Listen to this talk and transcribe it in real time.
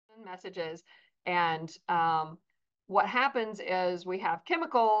messages. And what happens is we have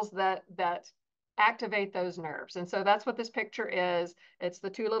chemicals that activate those nerves. And so that's what this picture is. It's the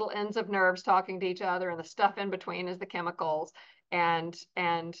two little ends of nerves talking to each other, and the stuff in between is the chemicals. And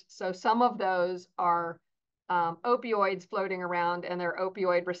so some of those are opioids floating around, and there are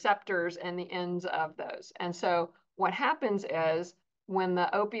opioid receptors in the ends of those. And so what happens is when the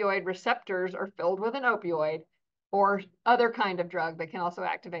opioid receptors are filled with an opioid or other kind of drug that can also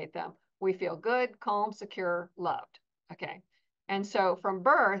activate them, we feel good, calm, secure, loved. Okay. And so from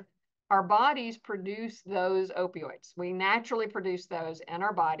birth, our bodies produce those opioids. We naturally produce those in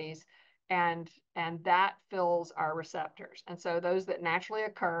our bodies, and that fills our receptors. And so those that naturally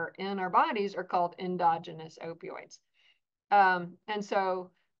occur in our bodies are called endogenous opioids. And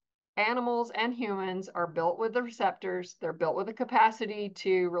so animals and humans are built with the receptors. They're built with the capacity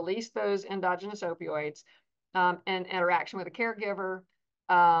to release those endogenous opioids in interaction with a caregiver.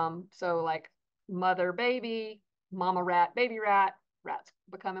 So like mother, baby, mama rat, baby rat, rats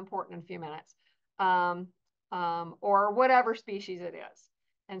become important in a few minutes, or whatever species it is.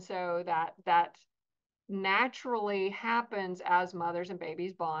 And so that naturally happens as mothers and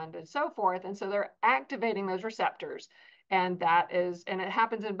babies bond and so forth. And so they're activating those receptors. And it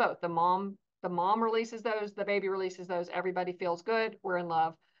happens in both. The mom releases those, the baby releases those, everybody feels good, we're in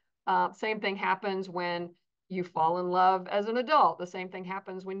love. Same thing happens when you fall in love as an adult. The same thing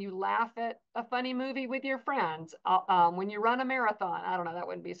happens when you laugh at a funny movie with your friends. When you run a marathon, I don't know, that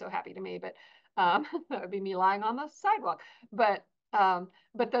wouldn't be so happy to me, but that would be me lying on the sidewalk. But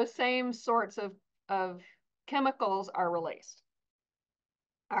those same sorts of chemicals are released.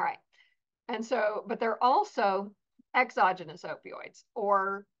 All right. And so, but they're also exogenous opioids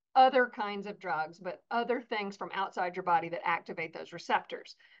or other kinds of drugs, but other things from outside your body that activate those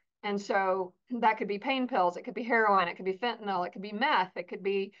receptors. And so that could be pain pills, it could be heroin, it could be fentanyl, it could be meth, it could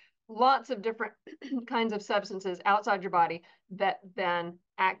be lots of different kinds of substances outside your body that then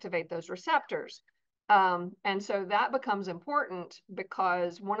activate those receptors. And so that becomes important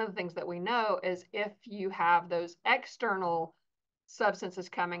because one of the things that we know is if you have those external substances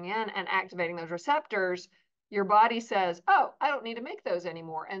coming in and activating those receptors, your body says, oh, I don't need to make those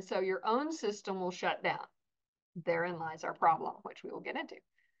anymore. And so your own system will shut down. Therein lies our problem, which we will get into.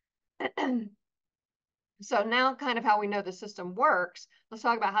 So now kind of how we know the system works, let's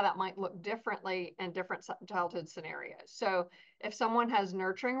talk about how that might look differently in different childhood scenarios. So if someone has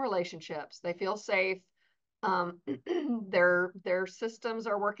nurturing relationships, they feel safe, their systems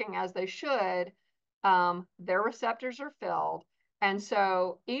are working as they should, their receptors are filled. And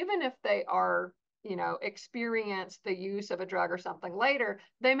so even if they are, experience the use of a drug or something later,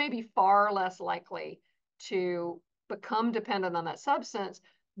 they may be far less likely to become dependent on that substance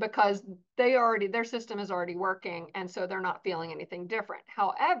because their system is already working, and so they're not feeling anything different.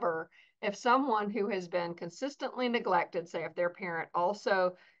 However, if someone who has been consistently neglected, say if their parent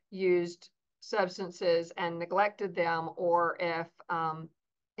also used substances and neglected them, or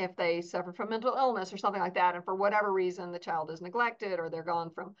if they suffer from mental illness or something like that, and for whatever reason the child is neglected or they're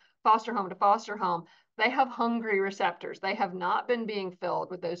gone from foster home to foster home, they have hungry receptors. They have not been being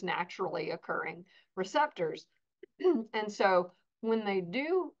filled with those naturally occurring receptors. And so when they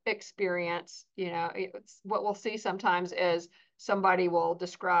do experience, what we'll see sometimes is somebody will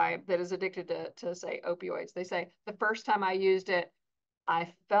describe that is addicted to say opioids. They say, the first time I used it,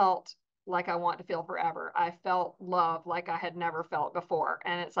 I felt like I want to feel forever. I felt love like I had never felt before.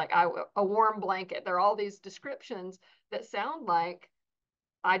 And it's like a warm blanket. There are all these descriptions that sound like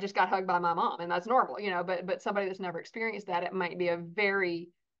I just got hugged by my mom, and that's normal, but somebody that's never experienced that, it might be a very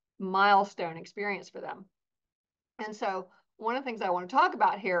milestone experience for them. And so one of the things I want to talk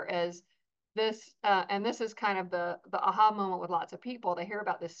about here is this, and this is kind of the aha moment with lots of people. They hear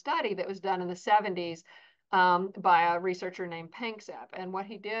about this study that was done in the 70s by a researcher named Panksepp. And what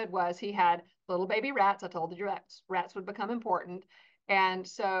he did was he had little baby rats. I told you rats would become important. And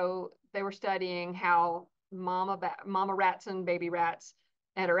so they were studying how mama rats and baby rats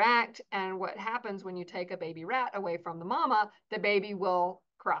interact. And what happens when you take a baby rat away from the mama, the baby will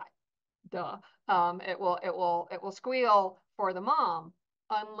cry. Duh. It will squeal for the mom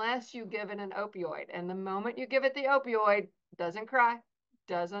unless you give it an opioid. And the moment you give it the opioid, doesn't cry,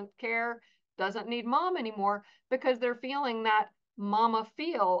 doesn't care, doesn't need mom anymore, because they're feeling that mama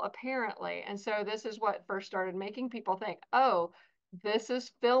feel, apparently. And so this is what first started making people think, oh, this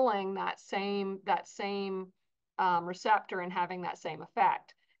is filling that same receptor and having that same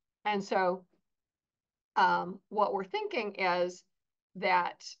effect. And so what we're thinking is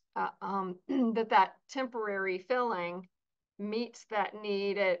that that temporary filling meets that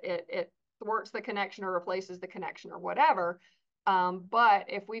need. It thwarts the connection or replaces the connection or whatever. But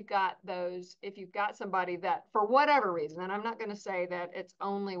if we've got those, if you've got somebody that for whatever reason, and I'm not going to say that it's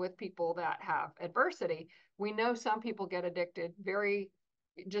only with people that have adversity, we know some people get addicted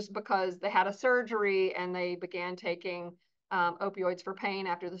just because they had a surgery and they began taking opioids for pain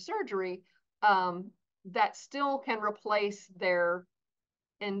after the surgery, that still can replace their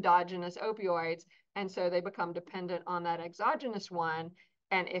endogenous opioids. And so they become dependent on that exogenous one.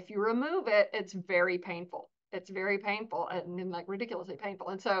 And if you remove it, it's very painful. It's very painful and like ridiculously painful.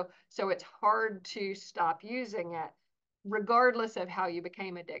 And so it's hard to stop using it, regardless of how you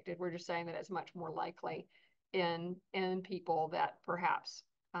became addicted. We're just saying that it's much more likely in people that perhaps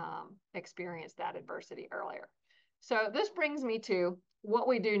experienced that adversity earlier. So this brings me to what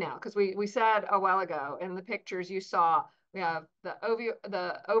we do now, because we said a while ago in the pictures you saw, we have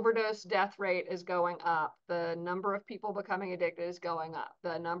the overdose death rate is going up. The number of people becoming addicted is going up.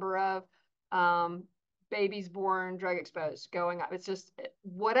 The number of babies born drug exposed going up. It's just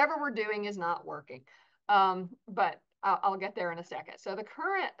whatever we're doing is not working. But I'll get there in a second. So the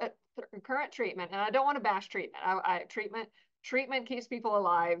current treatment, and I don't want to bash treatment. Treatment keeps people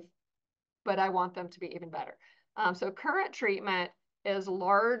alive, but I want them to be even better. So current treatment is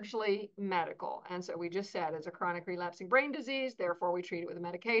largely medical. And so we just said it's a chronic relapsing brain disease, therefore we treat it with a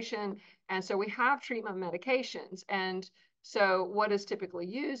medication. And so we have treatment medications. And so what is typically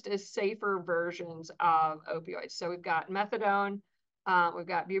used is safer versions of opioids. So we've got methadone, we've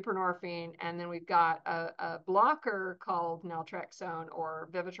got buprenorphine, and then we've got a blocker called naltrexone or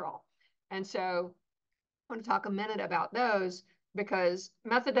Vivitrol. And so I want to talk a minute about those because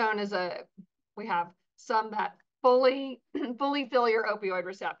methadone we have some that fully fill your opioid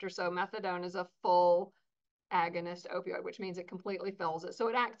receptor. So methadone is a full agonist opioid, which means it completely fills it. So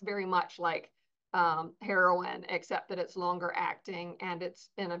it acts very much like heroin, except that it's longer acting and it's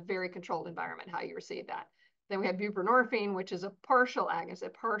in a very controlled environment how you receive that. Then we have buprenorphine, which is a partial agonist.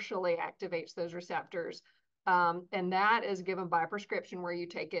 It partially activates those receptors. And that is given by prescription where you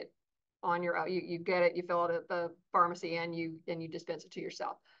take it on your own. You get it, you fill it at the pharmacy and you dispense it to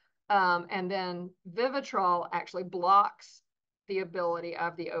yourself. And then Vivitrol actually blocks the ability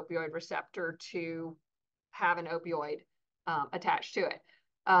of the opioid receptor to have an opioid attached to it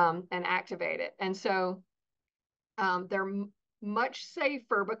and activate it. And so they're much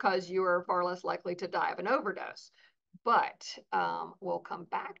safer because you are far less likely to die of an overdose. But we'll come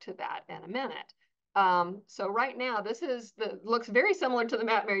back to that in a minute. So right now, this looks very similar to the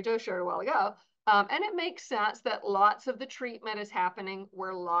map Mary Jo showed a while ago. And it makes sense that lots of the treatment is happening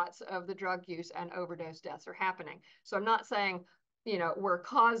where lots of the drug use and overdose deaths are happening. So I'm not saying, we're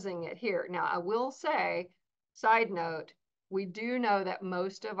causing it here. Now, I will say, side note, we do know that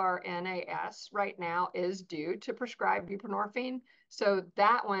most of our NAS right now is due to prescribed buprenorphine. So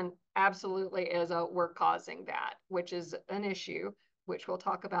that one absolutely is we're causing that, which is an issue, which we'll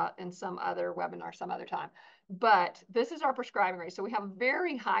talk about in some other webinar some other time. But this is our prescribing rate. So we have a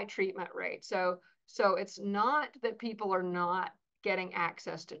very high treatment rate. So it's not that people are not getting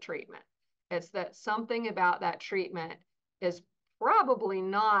access to treatment. It's that something about that treatment is probably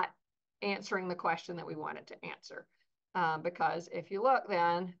not answering the question that we wanted to answer. Because if you look,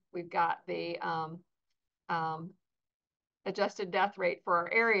 then we've got the adjusted death rate for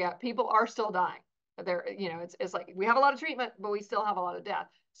our area. People are still dying. It's like we have a lot of treatment, but we still have a lot of death.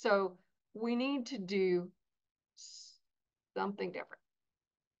 So we need to do something different.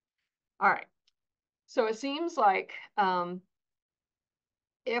 All right. So it seems like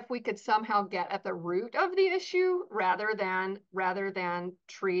if we could somehow get at the root of the issue rather than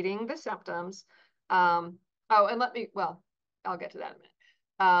treating the symptoms. Oh, and I'll get to that in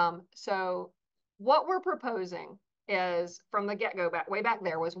a minute. So what we're proposing is from the get-go way back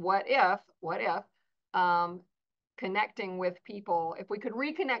there was what if connecting with people, if we could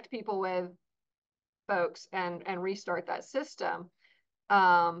reconnect people with folks and restart that system,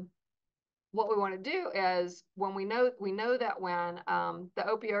 what we want to do is when we know that when the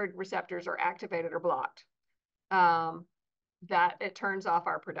opioid receptors are activated or blocked, that it turns off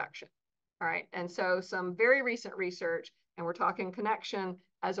our production. All right. And so some very recent research, and we're talking connection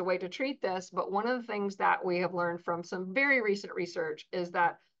as a way to treat this, but one of the things that we have learned from some very recent research is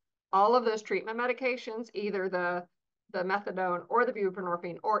that all of those treatment medications, either the methadone or the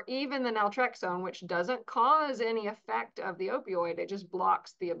buprenorphine, or even the naltrexone, which doesn't cause any effect of the opioid, it just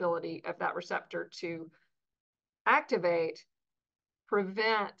blocks the ability of that receptor to activate,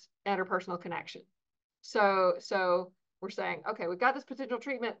 prevent interpersonal connection. So we're saying, okay, we've got this potential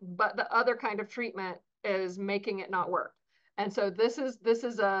treatment, but the other kind of treatment is making it not work. And so this is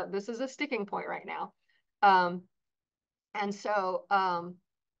a sticking point right now. And so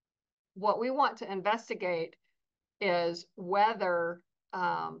what we want to investigate is whether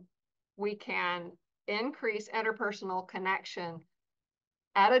we can increase interpersonal connection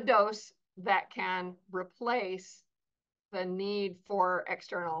at a dose that can replace the need for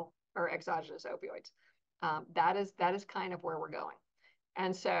external or exogenous opioids. That is kind of where we're going.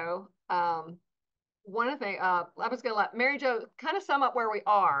 And so one of the things, I was going to let Mary Jo kind of sum up where we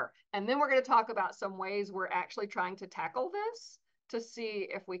are, and then we're going to talk about some ways we're actually trying to tackle this to see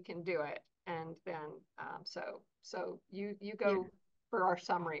if we can do it. And then, so you go for our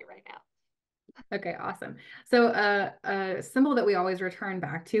summary right now. Okay, awesome. So a symbol that we always return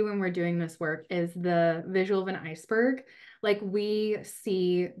back to when we're doing this work is the visual of an iceberg. Like we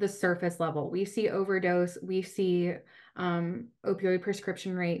see the surface level, we see overdose, we see opioid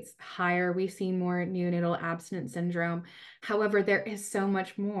prescription rates higher, we see more neonatal abstinence syndrome. However, there is so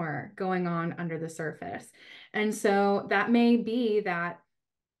much more going on under the surface. And so that may be that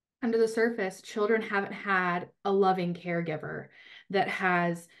under the surface, children haven't had a loving caregiver that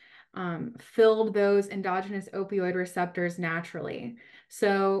has filled those endogenous opioid receptors naturally.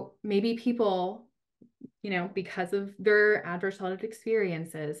 So maybe people, because of their adverse childhood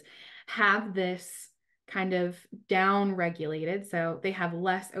experiences, have this kind of down regulated. So they have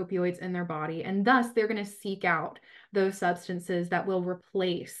less opioids in their body, and thus they're going to seek out those substances that will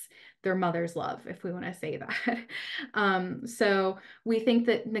replace their mother's love, if we want to say that. So we think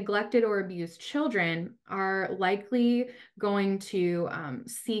that neglected or abused children are likely going to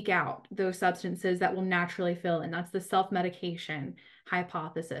seek out those substances that will naturally fill in. That's the self-medication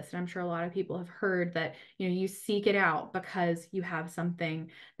hypothesis. And I'm sure a lot of people have heard that, you seek it out because you have something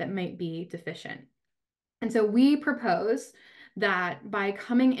that might be deficient. And so we propose that by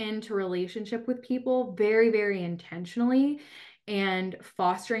coming into relationship with people very, very intentionally and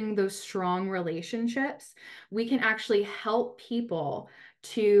fostering those strong relationships, we can actually help people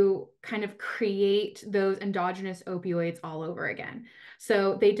to kind of create those endogenous opioids all over again.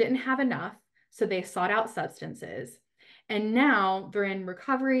 So they didn't have enough, so they sought out substances. And now they're in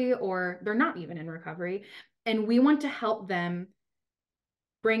recovery, or they're not even in recovery. And we want to help them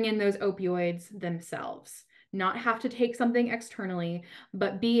bring in those opioids themselves, not have to take something externally,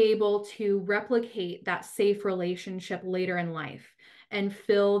 but be able to replicate that safe relationship later in life and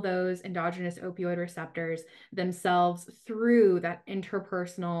fill those endogenous opioid receptors themselves through that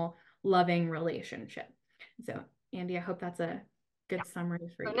interpersonal loving relationship. So, Andy, I hope that's a good summary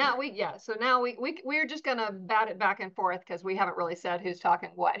for So you. now we're just going to bat it back and forth because we haven't really said who's talking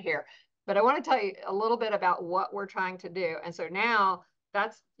what here. But I want to tell you a little bit about what we're trying to do. And so now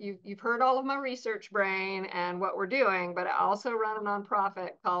you've heard all of my research brain and what we're doing, but I also run a nonprofit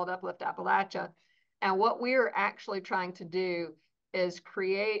called Uplift Appalachia. And what we're actually trying to do is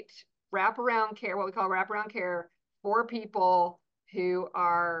create wraparound care, what we call wraparound care for people who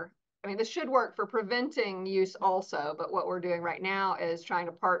are, I mean, this should work for preventing use also, but what we're doing right now is trying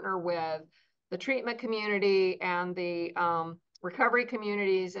to partner with the treatment community and the recovery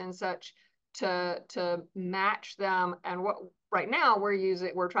communities and such to match them. And what right now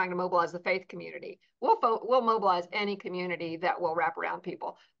we're trying to mobilize the faith community. We'll mobilize any community that will wrap around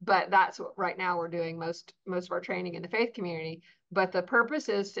people, but that's what right now we're doing most of our training in the faith community. But the purpose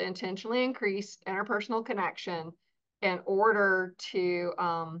is to intentionally increase interpersonal connection in order to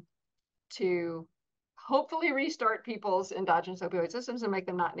hopefully restart people's endogenous opioid systems and make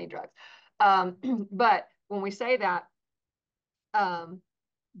them not need drugs. But when we say that,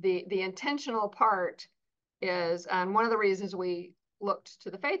 the intentional part is, and one of the reasons we looked to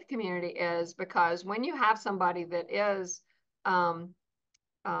the faith community is because when you have somebody that is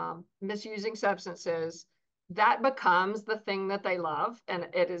misusing substances, that becomes the thing that they love. And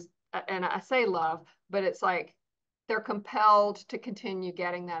it is, and I say love, but it's like they're compelled to continue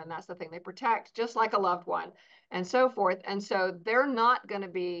getting that. And that's the thing they protect, just like a loved one and so forth. And so they're not going to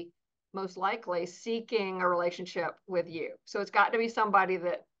be most likely seeking a relationship with you. So it's got to be somebody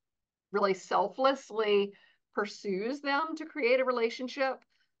that really selflessly pursues them to create a relationship.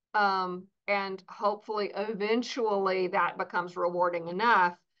 And hopefully, eventually, that becomes rewarding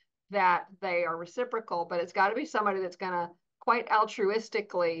enough that they are reciprocal. But it's got to be somebody that's going to quite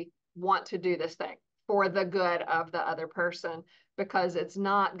altruistically want to do this thing for the good of the other person, because it's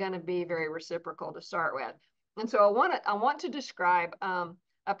not going to be very reciprocal to start with. And so I want to describe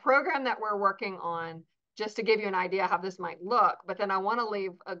a program that we're working on just to give you an idea how this might look. But then I want to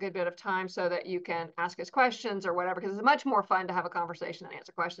leave a good bit of time so that you can ask us questions or whatever, because it's much more fun to have a conversation and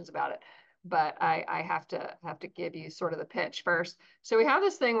answer questions about it. But I have to give you sort of the pitch first. So we have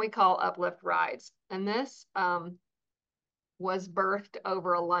this thing we call Uplift Rides, and this was birthed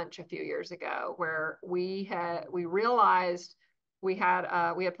over a lunch a few years ago, where we realized we had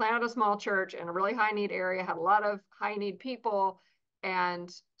planted a small church in a really high need area, had a lot of high need people,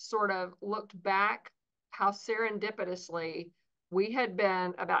 and sort of looked back how serendipitously we had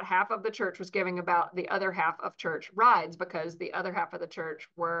been, about half of the church was giving about the other half of church rides, because the other half of the church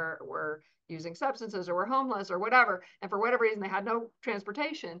were using substances or were homeless or whatever, and for whatever reason they had no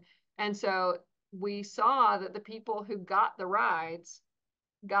transportation. And so we saw that the people who got the rides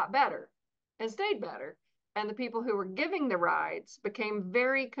got better and stayed better. And the people who were giving the rides became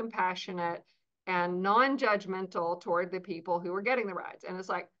very compassionate and non-judgmental toward the people who were getting the rides. And it's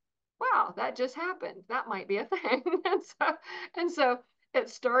like, wow, that just happened. That might be a thing. And so it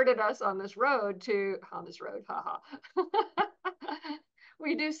started us on this road, haha.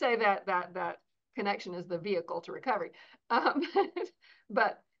 We do say that connection is the vehicle to recovery. Um,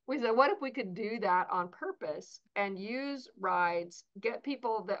 but we said, what if we could do that on purpose and use rides, get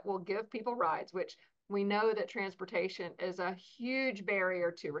people that will give people rides, which we know that transportation is a huge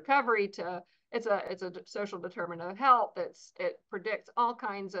barrier to recovery. It's a social determinant of health. It predicts all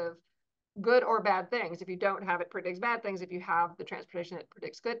kinds of good or bad things. If you don't have it, predicts bad things. If you have the transportation, it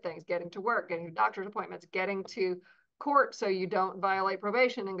predicts good things: getting to work, getting to doctor's appointments, getting to court so you don't violate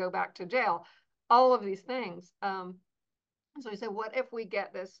probation and go back to jail. All of these things. So we said, what if we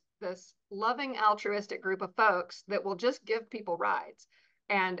get this loving, altruistic group of folks that will just give people rides,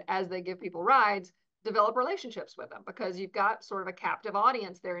 and as they give people rides, develop relationships with them, because you've got sort of a captive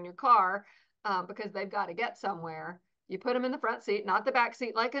audience there in your car, because they've got to get somewhere. You put them in the front seat, not the back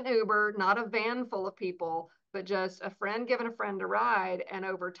seat like an Uber, not a van full of people, but just a friend giving a friend a ride, and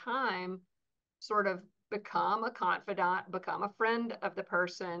over time, sort of become a confidant, become a friend of the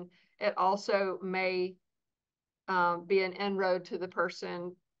person. It also may be an inroad to the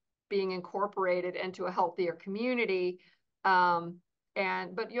person being incorporated into a healthier community.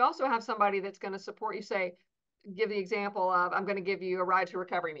 But you also have somebody that's going to support you. Say, give the example of, I'm going to give you a ride to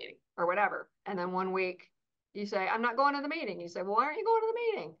recovery meeting or whatever. And then one week you say, I'm not going to the meeting. You say, well, why aren't you going to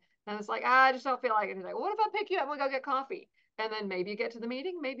the meeting? And it's like, I just don't feel like it. He's like, well, what if I pick you up and we go get coffee? And then maybe you get to the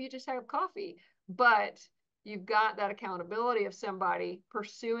meeting, maybe you just have coffee. But you've got that accountability of somebody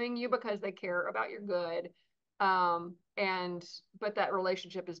pursuing you because they care about your good. But that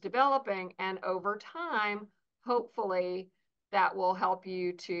relationship is developing, and over time, hopefully that will help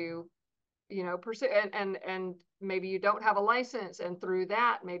you to, pursue, and maybe you don't have a license, and through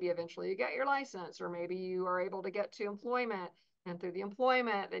that, maybe eventually you get your license, or maybe you are able to get to employment, and through the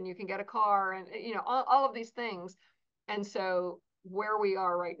employment, then you can get a car, and, all of these things. And so where we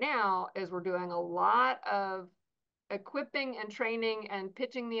are right now is we're doing a lot of equipping and training and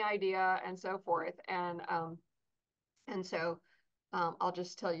pitching the idea and so forth. And so I'll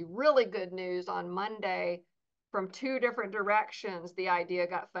just tell you really good news. On Monday, from two different directions, the idea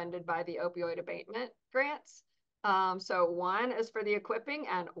got funded by the opioid abatement grants. So one is for the equipping,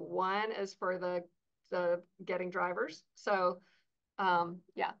 and one is for the getting drivers. So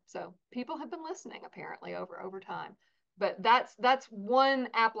yeah, so people have been listening apparently over time. But that's one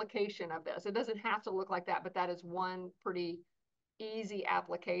application of this. It doesn't have to look like that, but that is one pretty easy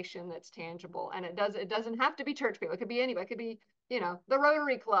application that's tangible. And it doesn't have to be church people. It could be anybody. It could be, the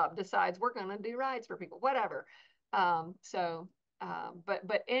Rotary Club decides we're going to do rides for people, whatever. But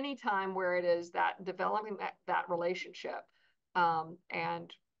any time where it is that developing that relationship,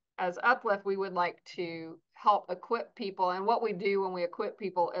 and as Uplift, we would like to help equip people. And what we do when we equip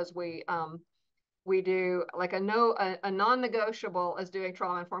people is we do like a non-negotiable is doing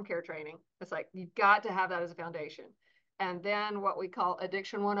trauma-informed care training. It's like, you've got to have that as a foundation. And then what we call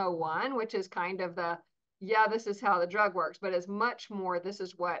Addiction 101, which is kind of this is how the drug works, but it's much more, this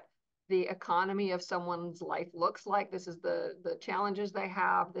is what the economy of someone's life looks like. This is the challenges they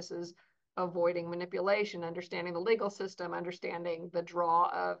have. This is avoiding manipulation, understanding the legal system, understanding the draw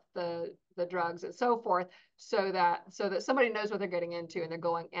of the drugs and so forth, so that somebody knows what they're getting into, and they're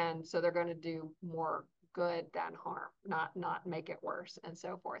going in, so they're going to do more good than harm, not make it worse, and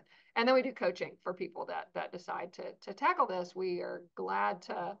so forth. And then we do coaching for people that decide to tackle this. We are glad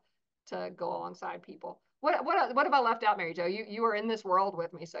to go alongside people. What have I left out, Mary Jo? You are in this world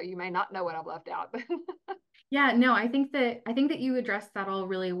with me, so you may not know what I've left out. Yeah, no, I think that you addressed that all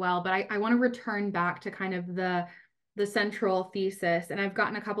really well, but I want to return back to kind of the central thesis. And I've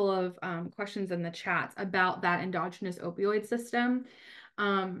gotten a couple of questions in the chats about that endogenous opioid system.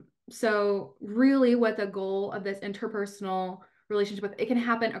 So really what the goal of this interpersonal relationship, it can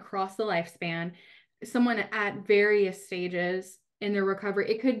happen across the lifespan. Someone at various stages in their recovery.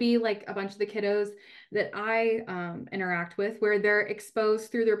 It could be like a bunch of the kiddos that I interact with, where they're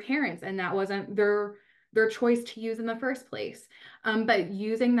exposed through their parents, and that wasn't their their choice to use in the first place. But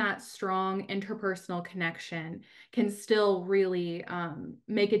using that strong interpersonal connection can still really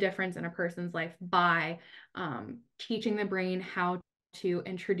make a difference in a person's life by teaching the brain how to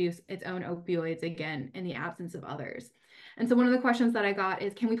introduce its own opioids again in the absence of others. And so one of the questions that I got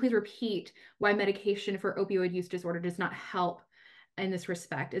is, can we please repeat why medication for opioid use disorder does not help in this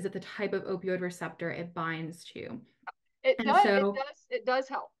respect? Is it the type of opioid receptor it binds to? It And does, so, it does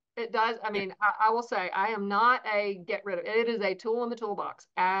help. It does. I yeah, mean, I will say I am not a get rid of it. It is a tool in the toolbox.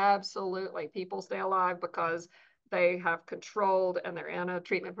 Absolutely. People stay alive because they have controlled and they're in a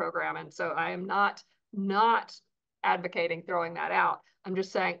treatment program. And so I am not advocating throwing that out. I'm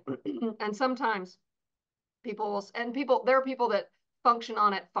just saying, and sometimes people will, and people, there are people that function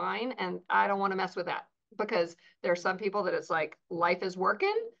on it fine, and I don't want to mess with that because there are some people that it's like life is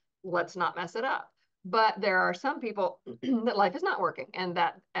working, let's not mess it up. But there are some people that life is not working, and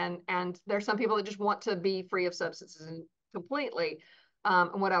there's some people that just want to be free of substances and completely.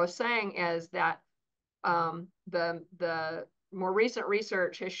 And what I was saying is that the more recent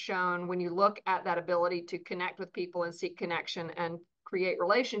research has shown when you look at that ability to connect with people and seek connection and create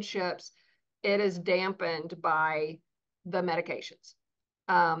relationships, it is dampened by the medications.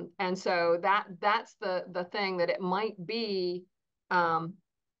 And so that's the thing that it might be,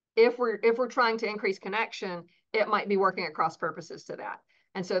 if we're trying to increase connection, it might be working at cross purposes to that.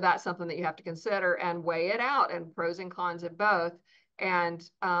 And so that's something that you have to consider and weigh it out, and pros and cons of both. And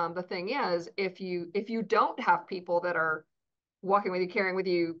the thing is, if you don't have people that are walking with you, caring with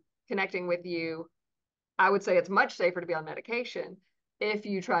you, connecting with you, I would say it's much safer to be on medication. If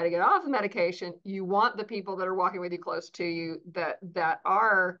you try to get off the medication, you want the people that are walking with you, close to you, that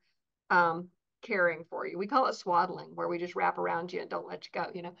are um, caring for you. We call it swaddling, where we just wrap around you and don't let you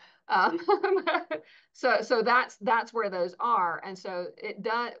go. Um, so that's where those are. And so it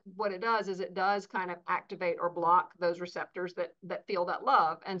does, what it does is it does kind of activate or block those receptors that feel that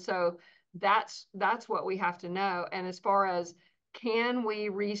love. And so that's what we have to know. And as far as, can we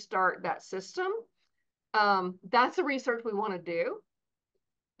restart that system? That's the research we want to do.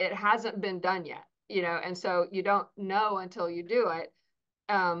 It hasn't been done yet, and so you don't know until you do it.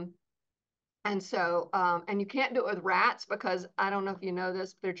 Um, and you can't do it with rats because I don't know if you know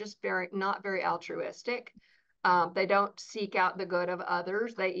this, they're just not very altruistic. They don't seek out the good of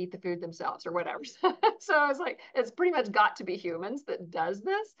others. They eat the food themselves or whatever. So it's like, it's pretty much got to be humans that does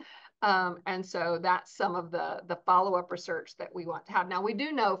this. And so that's some of the follow-up research that we want to have. Now we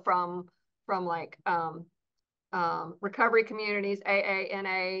do know from like recovery communities, AA,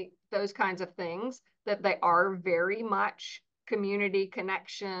 NA, those kinds of things, that they are very much community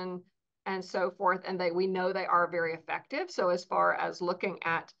connection and so forth. And we know they are very effective. So as far as looking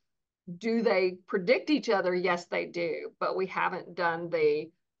at, do they predict each other? Yes, they do. But we haven't done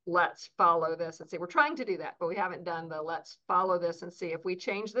the let's follow this and see. We're trying to do that, but we haven't done the let's follow this and see if we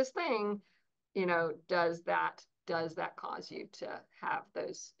change this thing, does that cause you to have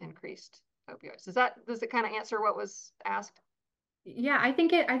those increased opioids? Does it kind of answer what was asked? yeah, I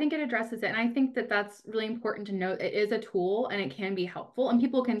think it addresses it. And I think that that's really important to note. It is a tool and it can be helpful, and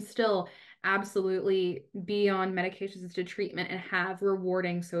people can still absolutely be on medications to treatment and have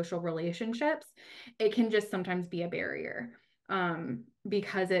rewarding social relationships. It can just sometimes be a barrier,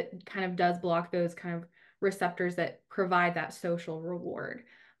 because it kind of does block those kind of receptors that provide that social reward.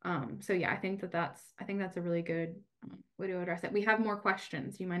 So yeah, I think that's a really good way to address it. We have more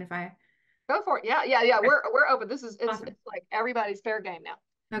questions. Do you mind if I? Go for it. Yeah, yeah, yeah. We're open. This is Awesome. it's like everybody's fair game now.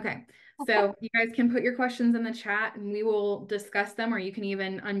 Okay, so you guys can put your questions in the chat and we will discuss them, or you can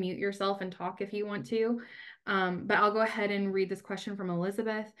even unmute yourself and talk if you want to. But I'll go ahead and read this question from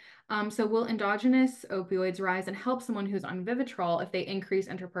Elizabeth. So will endogenous opioids rise and help someone who's on Vivitrol if they increase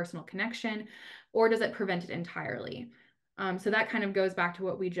interpersonal connection, or does it prevent it entirely? So that kind of goes back to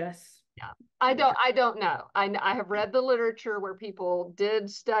what we just. Yeah. I don't know. I have read the literature where people did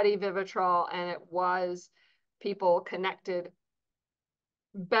study Vivitrol, and it was, people connected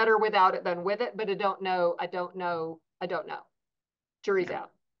better without it than with it, but I don't know. Jury's Yeah,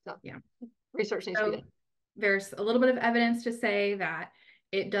 out. So yeah. research needs to be So done. there's a little bit of evidence to say that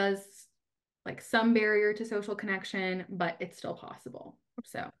it does, like, some barrier to social connection, but it's still possible.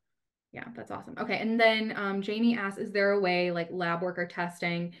 So yeah, that's awesome. Okay, and then Jamie asks, is there a way, like lab work or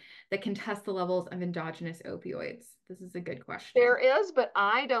testing, that can test the levels of endogenous opioids? This is a good question. There is, but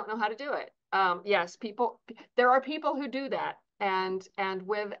I don't know how to do it. Yes, there are people who do that, and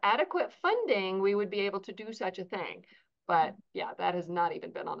with adequate funding, we would be able to do such a thing. But yeah, that has not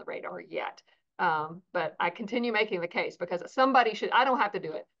even been on the radar yet. But I continue making the case because somebody should. I don't have to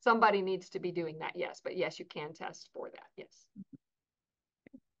do it. Somebody needs to be doing that. Yes, but yes, you can test for that. Yes.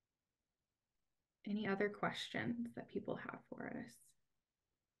 Any other questions that people have for us?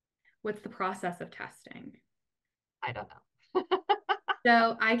 What's the process of testing? I don't know.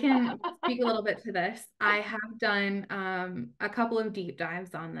 So I can speak a little bit to this. I have done a couple of deep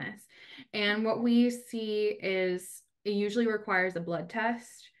dives on this. And what we see is it usually requires a blood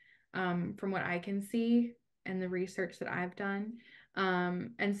test, from what I can see in the research that I've done.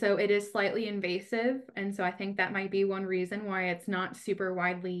 And so it is slightly invasive. And so I think that might be one reason why it's not super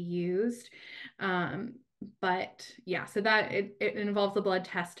widely used. But yeah, so that it involves a blood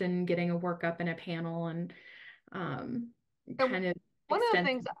test and getting a workup and a panel and And kind of one of the extensive.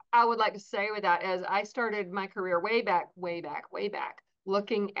 things I would like to say with that is I started my career way back, way back, way back,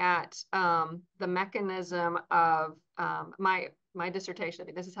 looking at the mechanism of my dissertation. I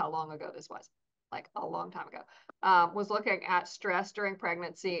mean, this is how long ago this was, like a long time ago. Was looking at stress during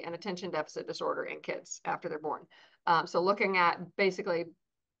pregnancy and attention deficit disorder in kids after they're born. So looking at basically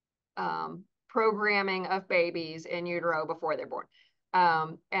programming of babies in utero before they're born.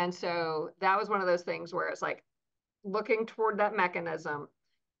 And so that was one of those things where it's like looking toward that mechanism.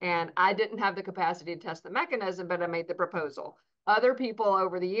 And I didn't have the capacity to test the mechanism, but I made the proposal. Other people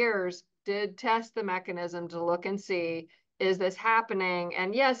over the years did test the mechanism to look and see, is this happening?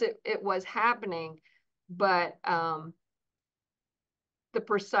 And yes, it was happening, but the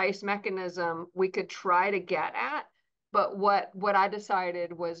precise mechanism we could try to get at. But what I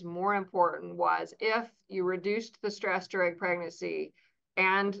decided was more important was if you reduced the stress during pregnancy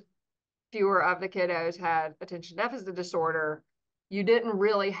and fewer of the kiddos had attention deficit disorder, you didn't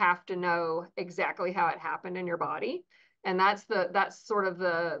really have to know exactly how it happened in your body. And that's sort of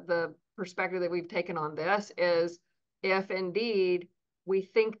the perspective that we've taken on this is if indeed we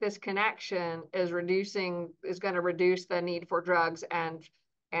think this connection is going to reduce the need for drugs and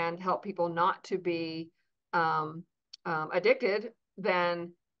help people not to be addicted,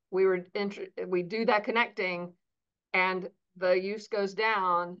 then we do that connecting and the use goes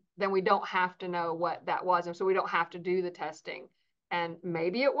down, then we don't have to know what that was. And so we don't have to do the testing. And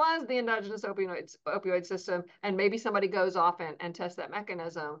maybe it was the endogenous opioid system, and maybe somebody goes off and tests that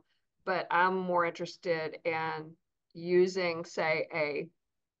mechanism. But I'm more interested in using, say, a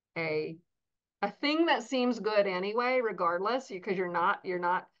a thing that seems good anyway, regardless, because you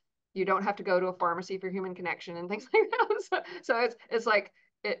don't have to go to a pharmacy for human connection and things like that. So it's like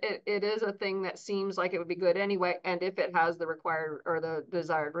it is a thing that seems like it would be good anyway. And if it has the required or the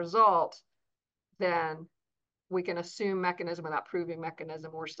desired result, then we can assume mechanism without proving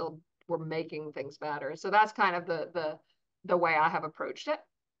mechanism. We're making things better. So that's kind of the way I have approached it.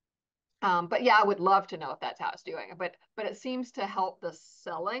 But yeah, I would love to know if that's how it's doing it. But it seems to help the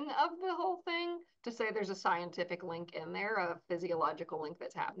selling of the whole thing to say there's a scientific link in there, a physiological link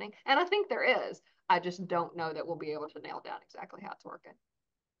that's happening. And I think there is. I just don't know that we'll be able to nail down exactly how it's working.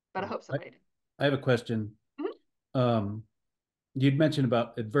 But I hope I, somebody did. I have a question. Mhm. Um, you'd mentioned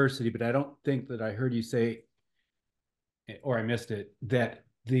about adversity, but I don't think that I heard you say, or I missed it, that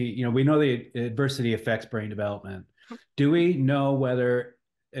we know the adversity affects brain development. Do we know whether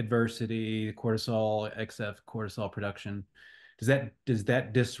adversity, cortisol, excess cortisol production, does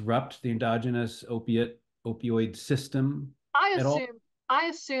that disrupt the endogenous opioid system I at all? assume I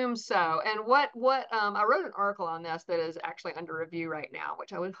assume so. And what I wrote an article on this that is actually under review right now,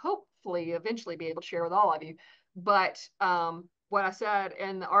 which I would hopefully eventually be able to share with all of you. But what I said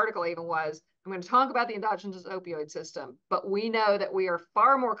in the article even was I'm going to talk about the endogenous opioid system, but we know that we are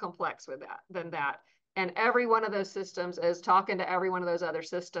far more complex with that than that. And every one of those systems is talking to every one of those other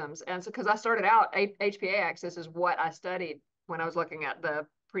systems. And so, because I started out, HPA axis is what I studied when I was looking at the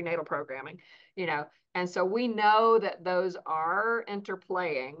prenatal programming, you know, and so we know that those are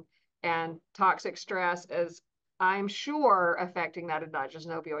interplaying, and toxic stress is, I'm sure, affecting that endogenous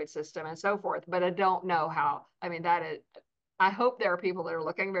opioid system and so forth. But I don't know how. I mean, that is, I hope there are people that are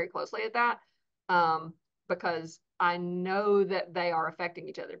looking very closely at that because I know that they are affecting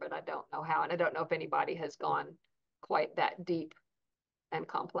each other, but I don't know how. And I don't know if anybody has gone quite that deep and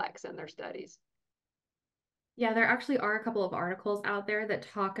complex in their studies. Yeah, there actually are a couple of articles out there that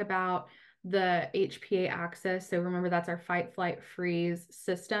talk about the HPA axis. So remember, that's our fight, flight, freeze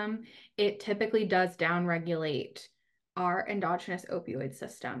system. It typically does downregulate our endogenous opioid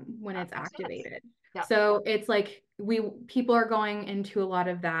system when That it's makes sense. activated. Yeah. So it's like people are going into a lot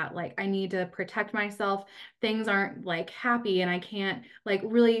of that, like I need to protect myself. Things aren't like happy and I can't like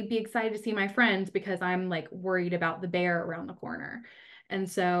really be excited to see my friends because I'm like worried about the bear around the corner. And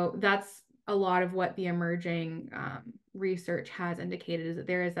so that's a lot of what the emerging research has indicated is that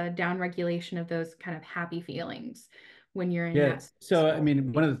there is a downregulation of those kind of happy feelings when you're in Yeah. that So, I stressful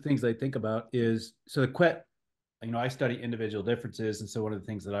mean, one state. of the things I think about is so I study individual differences. And so one of the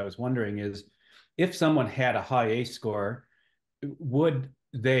things that I was wondering is if someone had a high ACE score, would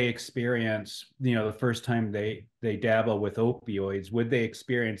they experience, the first time they dabble with opioids, would they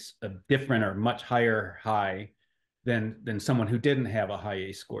experience a different or much higher high than someone who didn't have a high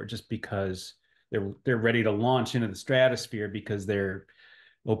ACE score, just because they're ready to launch into the stratosphere because their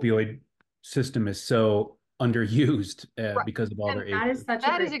opioid system is so underused Right. because of all And their That is ACEs. such a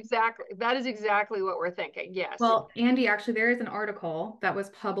great. that is exactly what we're thinking. Yes. Well, Andy, actually, there is an article that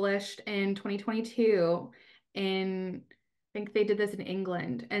was published in 2022 in, I think they did this in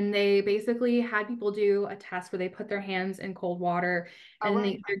England, and they basically had people do a test where they put their hands in cold water Oh, and right. they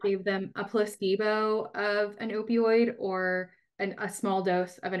either gave them a placebo of an opioid or a small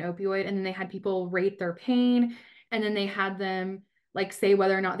dose of an opioid, and then they had people rate their pain, and then they had them like say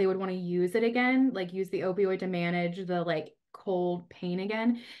whether or not they would want to use it again, like use the opioid to manage the like cold pain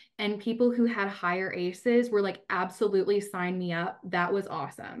again. And people who had higher ACEs were like, absolutely sign me up. That was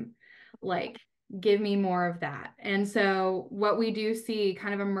awesome. Like, give me more of that. And so, what we do see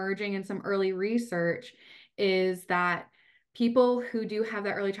kind of emerging in some early research is that people who do have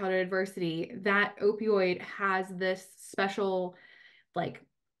that early childhood adversity, that opioid has this special, like,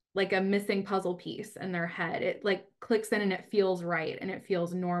 like a missing puzzle piece in their head. It like clicks in and it feels right and it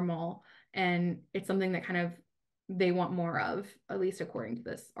feels normal. And it's something that kind of they want more of, at least according to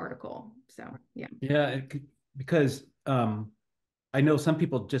this article. So, yeah. Yeah, because I know some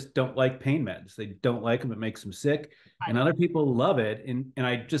people just don't like pain meds. They don't like them. It makes them sick. I And know. other people love it. And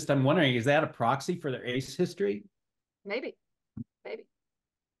I'm wondering, is that a proxy for their ACE history? Maybe. Maybe.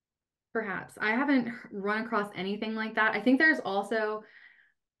 Perhaps. I haven't run across anything like that. I think there's also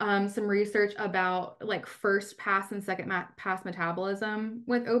some research about like first pass and second pass metabolism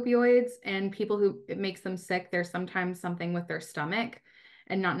with opioids and people who it makes them sick. There's sometimes something with their stomach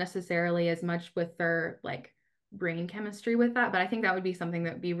and not necessarily as much with their like brain chemistry with that. But I think that would be something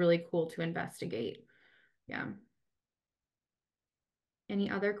that would be really cool to investigate. Yeah. Any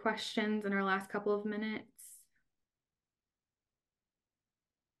other questions in our last couple of minutes?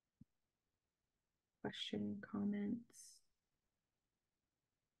 Question, comments?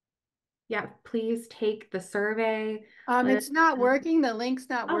 Yeah, please take the survey. Let us It's not know. working. The link's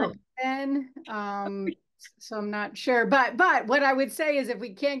not Oh, working then. So I'm not sure. But what I would say is if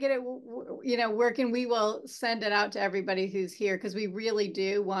we can't get it, working, we will send it out to everybody who's here because we really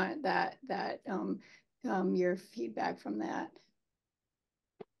do want your feedback from that.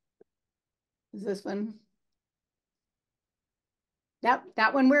 Is this one? Yep,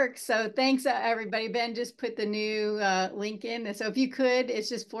 that one works. So thanks, everybody. Ben just put the new link in. And so if you could, it's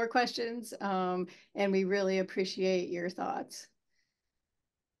just 4 questions, and we really appreciate your thoughts.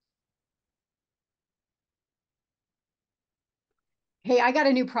 Hey, I got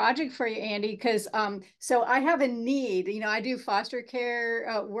a new project for you, Andy, because so I have a need. I do foster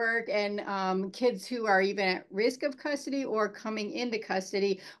care work and kids who are even at risk of custody or coming into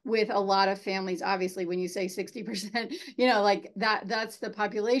custody with a lot of families. Obviously, when you say 60%, like that's the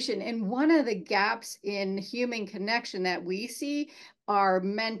population. And one of the gaps in human connection that we see are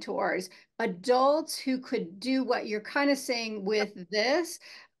mentors, adults who could do what you're kind of saying with this.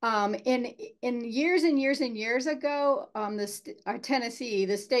 In years and years and years ago, Tennessee,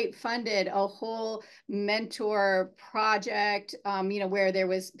 the state funded a whole mentor project, where there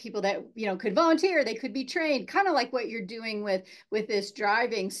was people that, could volunteer, they could be trained, kind of like what you're doing with this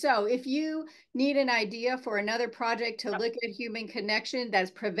driving. So if you need an idea for another project to look at human connection that's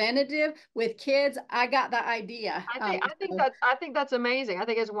preventative with kids, I got the idea. I think that's amazing. I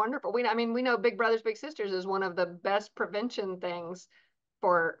think it's wonderful. We know Big Brothers Big Sisters is one of the best prevention things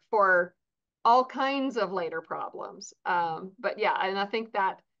for all kinds of later problems. But yeah, and I think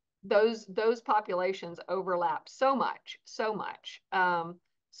that those populations overlap so much, so much.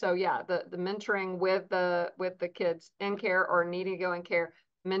 So yeah, the mentoring with the kids in care or needing to go in care,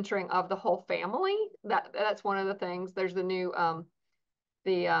 mentoring of the whole family. That's one of the things. There's the new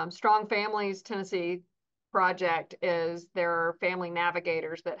Strong Families Tennessee project is there are family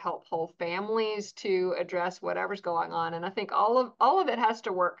navigators that help whole families to address whatever's going on. And I think all of it has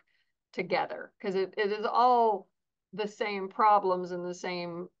to work together because it is all the same problems and the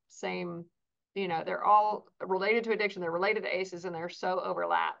same, they're all related to addiction, they're related to ACEs, and they're so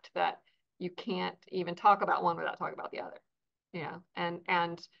overlapped that you can't even talk about one without talking about the other. Yeah. And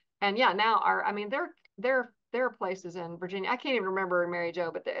yeah, now there are places in Virginia. I can't even remember in Mary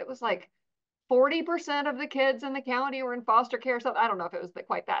Jo, but it was like 40% of the kids in the county were in foster care. So I don't know if it was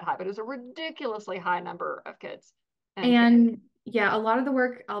quite that high, but it was a ridiculously high number of kids. and yeah, a lot of the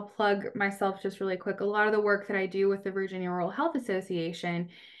work, I'll plug myself just really quick. A lot of the work that I do with the Virginia Rural Health Association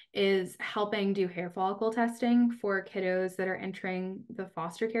is helping do hair follicle testing for kiddos that are entering the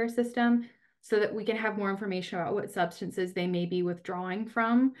foster care system. so that we can have more information about what substances they may be withdrawing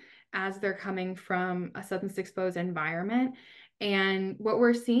from as they're coming from a substance exposed environment. And what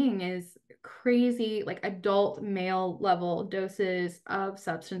we're seeing is crazy, like adult male level doses of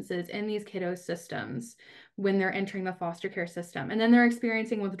substances in these kiddos' systems when they're entering the foster care system. And then they're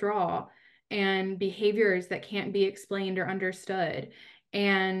experiencing withdrawal and behaviors that can't be explained or understood.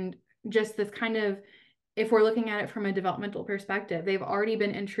 And just this kind of, if we're looking at it from a developmental perspective, they've already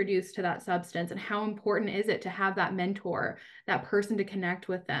been introduced to that substance. And how important is it to have that mentor, that person to connect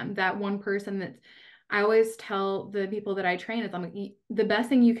with them, that one person that's, I always tell the people that I train is, I'm like, the best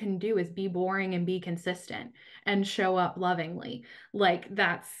thing you can do is be boring and be consistent and show up lovingly. Like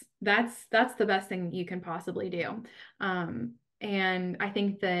that's the best thing you can possibly do. And I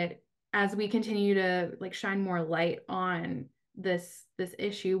think that as we continue to like shine more light on this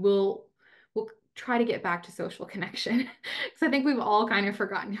issue, we'll try to get back to social connection, because I think we've all kind of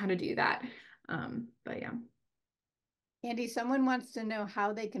forgotten how to do that. But yeah. Andy, someone wants to know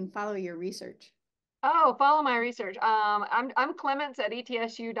how they can follow your research. Oh, follow my research. I'm Clements at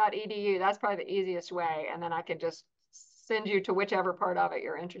etsu.edu. That's probably the easiest way, and then I could just send you to whichever part of it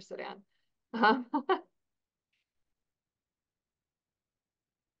you're interested in.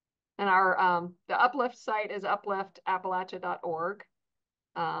 And our the Uplift site is upliftappalachia.org.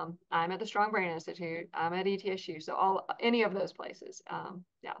 I'm at the Strong Brain Institute. I'm at ETSU. So any of those places.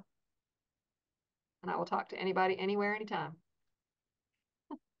 Yeah. And I will talk to anybody, anywhere, anytime.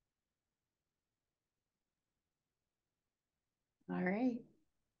 All right.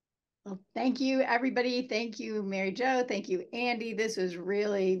 Well, thank you, everybody. Thank you, Mary Jo. Thank you, Andy. This was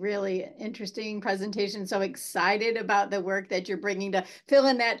really, really interesting presentation. So excited about the work that you're bringing to fill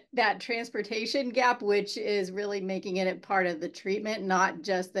in that transportation gap, which is really making it a part of the treatment, not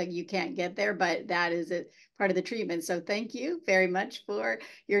just that you can't get there, but that is a part of the treatment. So thank you very much for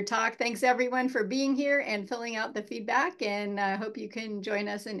your talk. Thanks, everyone, for being here and filling out the feedback. And I hope you can join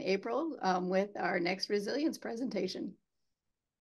us in April with our next resilience presentation.